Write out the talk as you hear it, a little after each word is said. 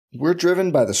We're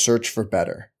driven by the search for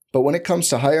better. But when it comes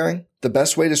to hiring, the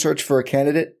best way to search for a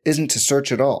candidate isn't to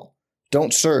search at all.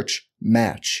 Don't search,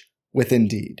 match with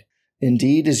Indeed.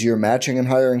 Indeed is your matching and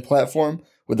hiring platform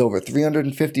with over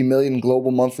 350 million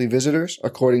global monthly visitors,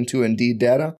 according to Indeed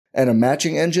data, and a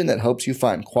matching engine that helps you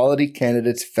find quality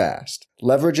candidates fast.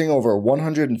 Leveraging over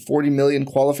 140 million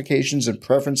qualifications and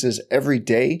preferences every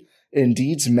day,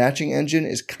 Indeed's matching engine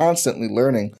is constantly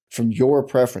learning from your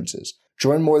preferences.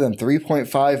 Join more than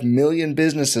 3.5 million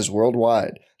businesses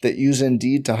worldwide that use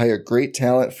Indeed to hire great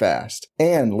talent fast.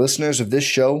 And listeners of this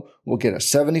show will get a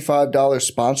 $75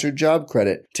 sponsored job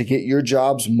credit to get your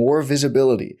jobs more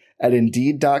visibility at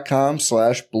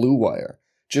Indeed.com/Blue Wire.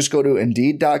 Just go to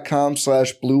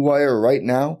Indeed.com/Blue Wire right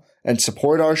now and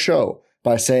support our show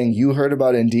by saying you heard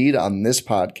about Indeed on this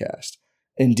podcast.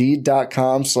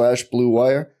 Indeed.com/Blue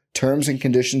Wire. Terms and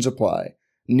conditions apply.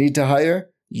 Need to hire?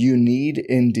 You need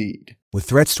Indeed. With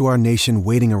threats to our nation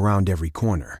waiting around every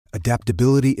corner,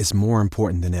 adaptability is more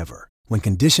important than ever. When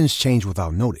conditions change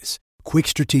without notice, quick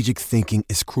strategic thinking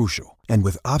is crucial. And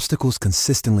with obstacles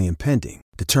consistently impending,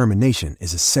 determination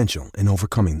is essential in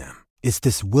overcoming them. It's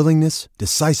this willingness,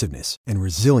 decisiveness, and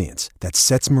resilience that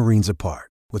sets Marines apart.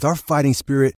 With our fighting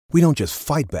spirit, we don't just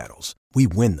fight battles, we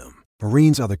win them.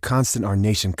 Marines are the constant our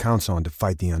nation counts on to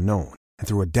fight the unknown. And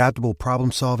through adaptable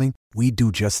problem solving, we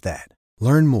do just that.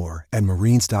 Learn more at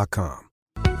Marines.com.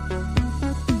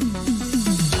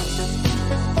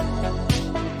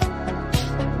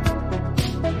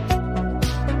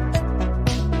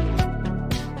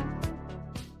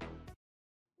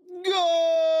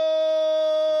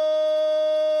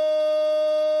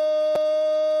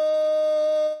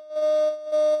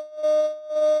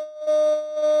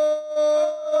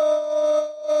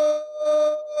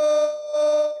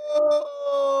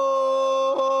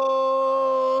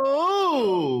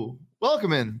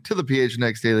 Welcome in to the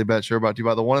PHNX Daily Bet Show, brought to you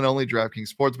by the one and only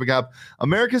DraftKings Sportsbook app,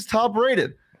 America's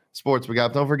top-rated sportsbook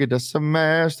app. Don't forget to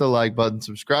smash the like button,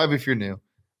 subscribe if you're new,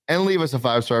 and leave us a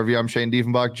 5-star review. I'm Shane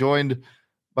Diefenbach, joined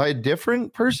by a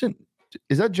different person.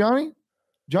 Is that Johnny?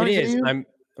 Johnny, it is. I'm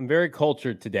very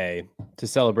cultured today to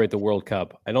celebrate the World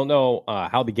Cup. I don't know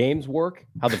how the games work,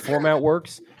 how the format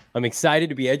works. I'm excited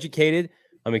to be educated.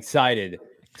 I'm excited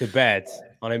to bet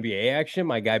on NBA action.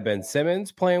 My guy Ben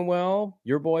Simmons playing well.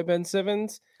 Your boy Ben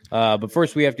Simmons. But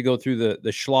first, we have to go through the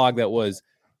schlag that was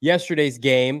yesterday's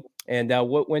game and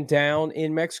what went down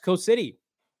in Mexico City.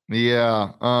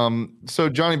 Yeah. So,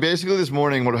 Johnny, basically this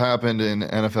morning what happened in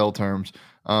NFL terms,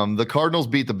 the Cardinals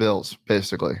beat the Bills,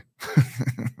 basically.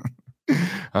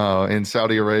 In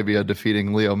Saudi Arabia,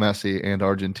 defeating Leo Messi and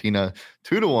Argentina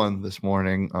 2-1 this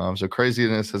morning. So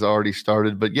craziness has already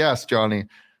started. But yes, Johnny,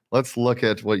 let's look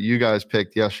at what you guys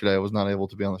picked yesterday. I was not able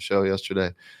to be on the show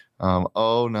yesterday.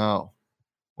 Oh, no.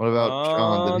 What about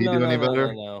Sean? Did he do any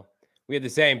better? No. We had the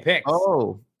same picks.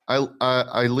 Oh,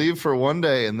 I leave for one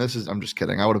day, and this is – I'm just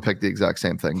kidding. I would have picked the exact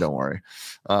same thing. Don't worry.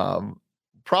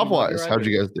 Prop-wise, how'd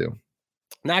you guys do?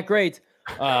 Not great.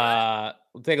 We'll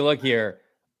take a look here.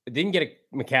 Didn't get a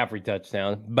McCaffrey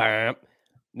touchdown. Bam.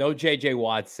 No J.J.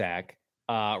 Watt sack.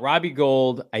 Robbie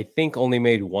Gould, I think, only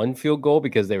made one field goal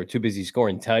because they were too busy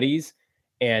scoring tutties.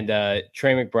 And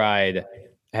Trey McBride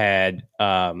had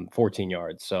 14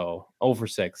 yards. So 0 for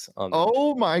 6.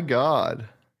 Oh, my God.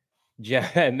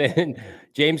 And then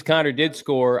James Conner did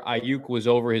score. Ayuk was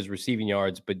over his receiving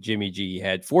yards, but Jimmy G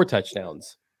had 4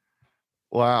 touchdowns.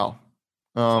 Wow.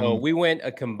 So we went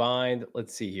a combined,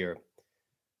 let's see here,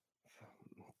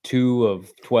 2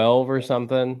 of 12 or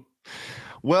something.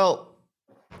 Well,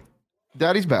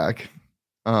 Daddy's back.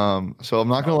 So I'm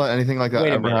not going to let anything like that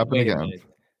ever happen again.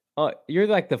 You're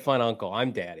like the fun uncle.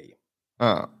 I'm Daddy.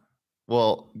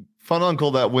 Well, fun uncle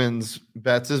that wins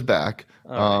bets is back.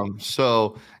 Right.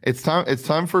 So it's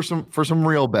time for some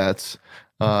real bets.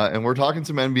 And we're talking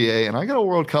some NBA, and I got a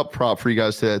World Cup prop for you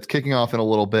guys today. It's kicking off in a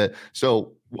little bit.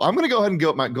 So I'm going to go ahead and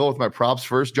go with my props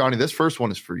first. Johnny, this first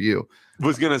one is for you. I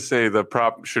was going to say the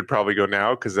prop should probably go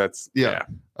now because that's – yeah.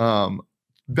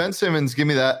 Ben Simmons, give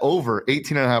me that over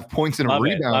 18.5 points and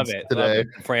rebounds today.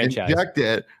 Franchise. Inject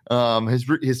it.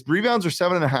 His rebounds are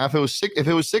 7.5. If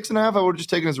it was 6.5, I would have just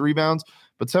taken his rebounds.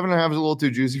 But 7.5 is a little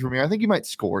too juicy for me. I think he might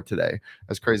score today,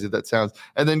 as crazy as that sounds.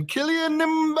 And then Kylian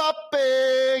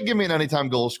Mbappe, give me an anytime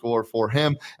goal score for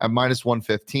him at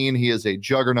 -115. He is a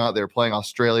juggernaut. They're playing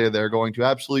Australia. They're going to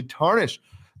absolutely tarnish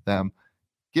them.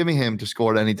 Give me him to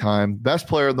score at any time. Best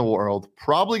player in the world.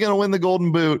 Probably going to win the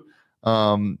Golden Boot.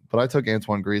 But I took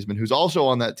Antoine Griezmann, who's also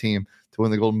on that team, to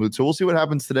win the Golden Boot. So we'll see what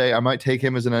happens today. I might take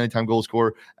him as an anytime goal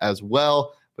scorer as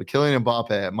well. But Kylian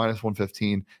Mbappe at minus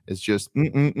 115 is just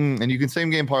and you can same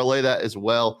game parlay that as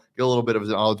well. Get a little bit of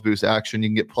an odds boost action. You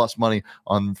can get plus money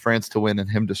on France to win and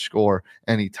him to score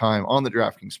anytime on the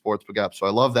DraftKings Sportsbook app. So I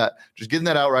love that. Just getting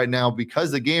that out right now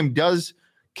because the game does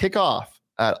kick off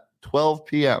at 12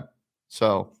 p.m.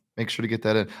 So make sure to get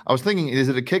that in. I was thinking, is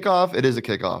it a kickoff? It is a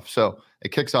kickoff. So it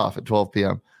kicks off at 12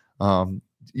 p.m.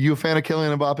 You a fan of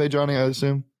Kylian Mbappe, Johnny, I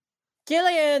assume?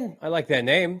 Kylian. I like that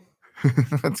name.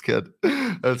 That's good.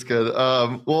 That's good.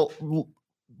 Well,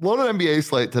 loaded NBA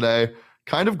slate today.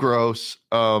 Kind of gross.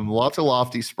 Lots of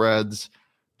lofty spreads.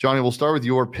 Johnny, we'll start with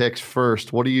your picks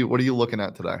first. What are you looking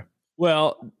at today?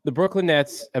 Well, the Brooklyn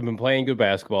Nets have been playing good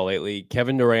basketball lately.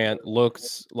 Kevin Durant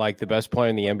looks like the best player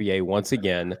in the NBA once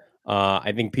again.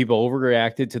 I think people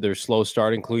overreacted to their slow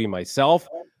start, including myself.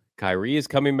 Kyrie is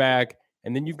coming back.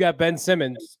 And then you've got Ben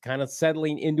Simmons kind of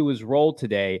settling into his role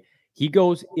today. He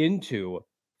goes into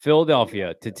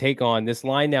Philadelphia to take on, this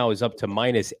line now is up to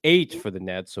 -8 for the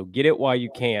Nets. So get it while you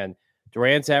can.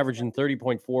 Durant's averaging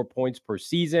 30.4 points per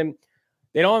season.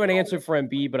 They don't have an answer for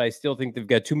Embiid, but I still think they've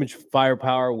got too much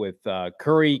firepower with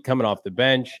Curry coming off the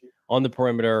bench on the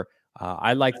perimeter.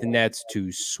 I like the Nets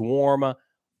to swarm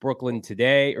Brooklyn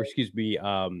today, or excuse me,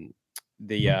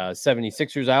 the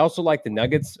 76ers. I also like the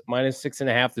Nuggets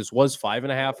 -6.5. This was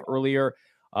 5.5 earlier.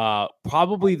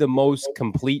 Probably the most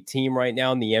complete team right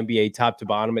now in the NBA, top to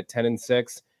bottom at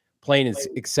 10-6, playing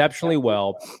exceptionally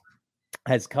well.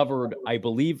 Has covered, I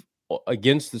believe,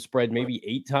 against the spread maybe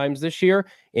 8 times this year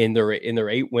in their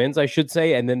 8 wins, I should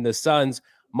say. And then the Suns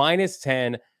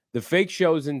 -10. The fake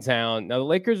show's in town. Now the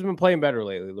Lakers have been playing better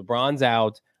lately. LeBron's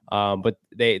out, but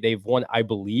they've won, I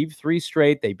believe, 3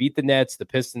 straight. They beat the Nets, the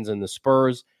Pistons, and the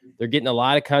Spurs. They're getting a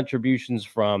lot of contributions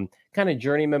from kind of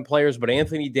journeyman players, but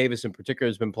Anthony Davis in particular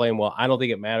has been playing well. I don't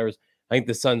think it matters. I think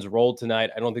the Suns rolled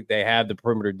tonight. I don't think they have the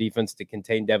perimeter defense to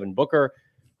contain Devin Booker.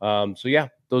 So yeah,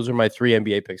 those are my 3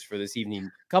 NBA picks for this evening.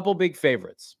 Couple big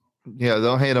favorites. Yeah,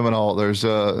 don't hate them at all. There's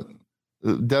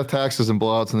death taxes and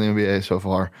blowouts in the NBA so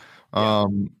far. Yeah.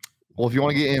 Well, if you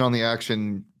want to get in on the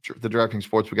action, the DraftKings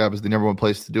Sportsbook app is the number one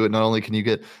place to do it. Not only can you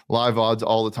get live odds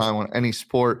all the time on any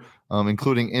sport,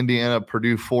 including Indiana,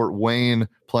 Purdue, Fort Wayne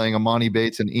playing Amani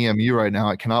Bates and EMU right now.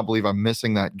 I cannot believe I'm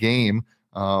missing that game.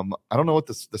 I don't know what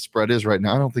the spread is right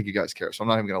now. I don't think you guys care, so I'm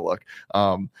not even going to look.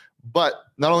 But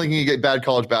not only can you get bad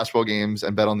college basketball games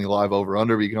and bet on the live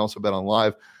over-under, but you can also bet on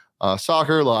live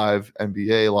soccer, live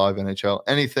NBA, live NHL,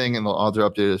 anything, and the odds are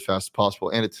updated as fast as possible.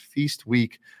 And it's feast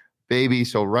week, baby.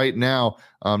 So right now,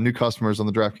 new customers on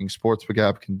the DraftKings Sportsbook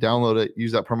app can download it,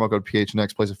 use that promo code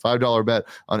PHNX, place a $5 bet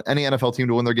on any NFL team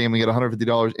to win their game and get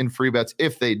 $150 in free bets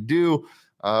if they do.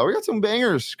 We got some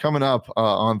bangers coming up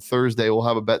on Thursday. We'll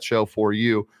have a bet show for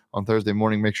you on Thursday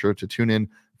morning. Make sure to tune in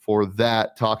for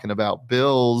that, talking about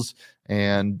Bills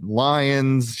and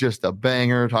Lions, just a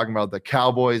banger, talking about the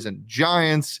Cowboys and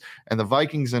Giants and the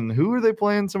Vikings, and who are they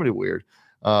playing? Somebody weird.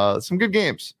 Some good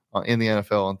games in the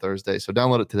NFL on Thursday. So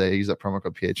download it today. Use that promo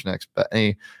code PHNX. Bet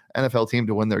any NFL team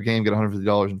to win their game. Get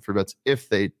 $150 in free bets if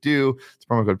they do. It's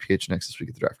promo code PHNX this week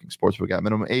at the DraftKings Sportsbook app.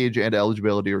 Minimum age and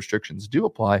eligibility restrictions do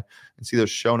apply. And see those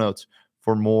show notes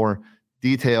for more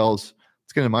details.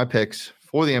 Let's get into my picks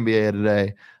for the NBA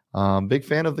today. Big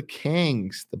fan of the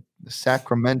Kings, the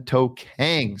Sacramento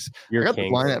Kings. I got the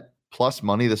line at plus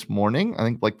money this morning. I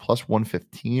think like plus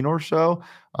 115 or so.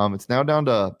 It's now down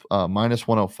to minus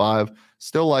 105.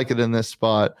 Still like it in this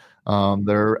spot.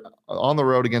 They're on the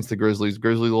road against the Grizzlies.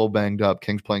 Grizzlies a little banged up.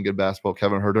 Kings playing good basketball.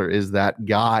 Kevin Huerter is that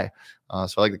guy.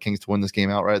 So I like the Kings to win this game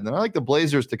outright. And then I like the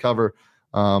Blazers to cover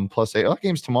plus 8. That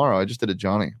game's tomorrow. I just did it,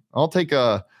 Johnny. I'll take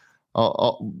an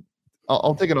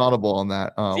audible on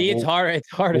that. See, it's hard. It's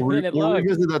harder than it looks. We'll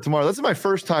revisit that tomorrow. This is my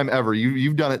first time ever.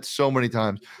 You've done it so many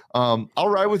times. I'll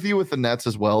ride with you with the Nets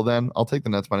as well. Then I'll take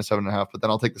the Nets minus 7.5, but then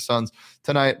I'll take the Suns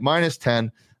tonight minus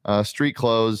 10. Street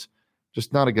close.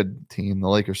 Just not a good team. The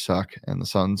Lakers suck, and the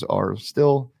Suns are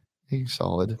still a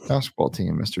solid basketball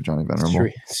team. Mr. Johnny Venerable.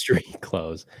 Street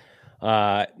close.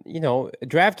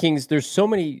 DraftKings. There's so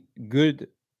many good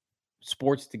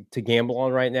sports to gamble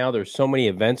on right now. There's so many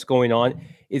events going on.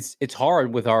 It's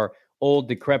hard with our old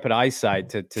decrepit eyesight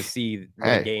to see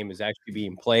the game is actually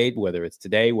being played, whether it's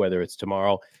today, whether it's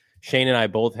tomorrow. Shane and I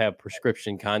both have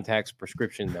prescription contacts,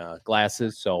 prescription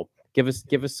glasses. So give us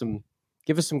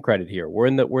some credit here. We're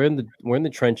in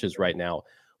the trenches right now,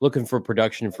 looking for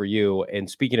production for you. And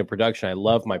speaking of production, I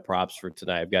love my props for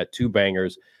tonight. I've got 2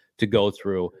 bangers to go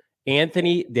through.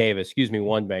 Anthony Davis,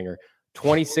 one banger.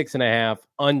 26.5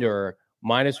 under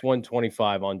minus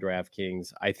 125 on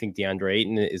DraftKings. I think DeAndre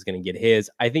Ayton is going to get his.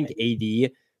 I think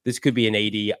AD, this could be an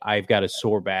AD. I've got a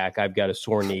sore back. I've got a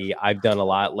sore knee. I've done a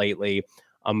lot lately.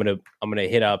 I'm gonna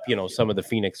hit up, some of the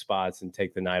Phoenix spots and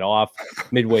take the night off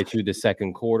midway through the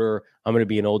second quarter. I'm gonna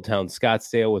be in Old Town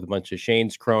Scottsdale with a bunch of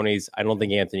Shane's cronies. I don't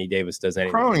think Anthony Davis does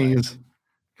anything. Cronies,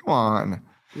 come on.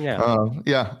 Yeah.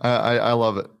 I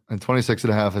love it. And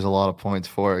 26.5 is a lot of points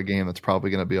for a game that's probably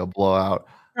going to be a blowout.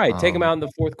 All right, take him out in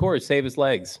the fourth quarter, save his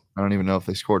legs. I don't even know if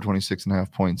they scored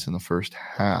 26.5 points in the first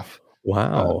half.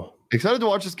 Wow. Excited to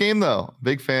watch this game though.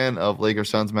 Big fan of Lakers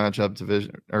Suns matchup,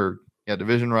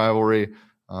 division rivalry.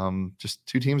 Just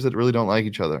two teams that really don't like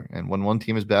each other. And when one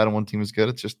team is bad and one team is good,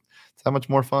 it's that much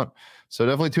more fun. So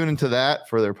definitely tune into that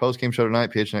for their post-game show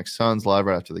tonight. PHNX Suns live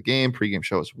right after the game, pregame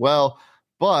show as well.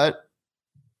 But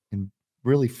in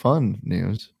really fun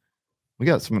news, we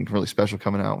got something really special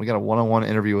coming out. We got a one-on-one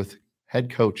interview with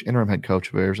interim head coach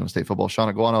of Arizona State football,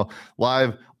 Sean Aguano,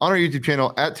 live on our YouTube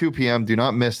channel at 2 p.m. Do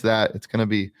not miss that. It's going to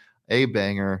be a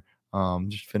banger.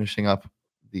 Just finishing up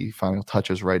the final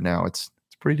touches right now. It's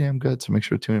pretty damn good. So make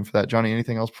sure to tune in for that. Johnny,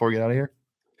 anything else before we get out of here?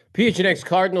 PHNX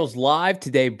Cardinals live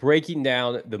today, breaking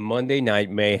down the Monday night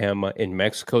mayhem in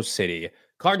Mexico City.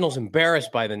 Cardinals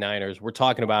embarrassed by the Niners. We're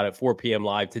talking about it 4 p.m.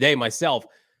 live today. Myself,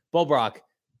 Bo Brock,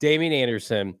 Damian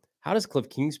Anderson. How does Cliff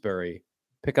Kingsbury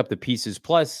pick up the pieces?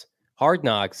 Plus, Hard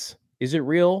Knocks. Is it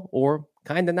real or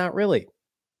kind of not really?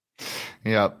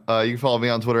 Yeah. You can follow me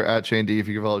on Twitter at Shane D. If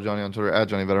you can follow Johnny on Twitter at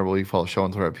Johnny Venerable, you can follow the show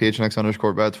on Twitter at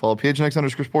PHNX_bets. Follow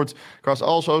PHNX_sports across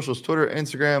all socials, Twitter,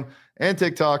 Instagram, and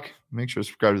TikTok. Make sure to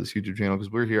subscribe to this YouTube channel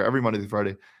because we're here every Monday through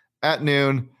Friday at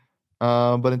noon.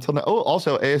 But until now,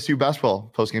 also ASU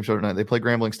basketball post-game show tonight. They play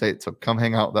Grambling State, so come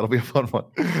hang out. That'll be a fun one.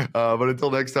 But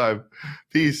until next time,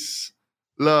 peace,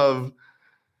 love,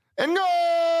 and go!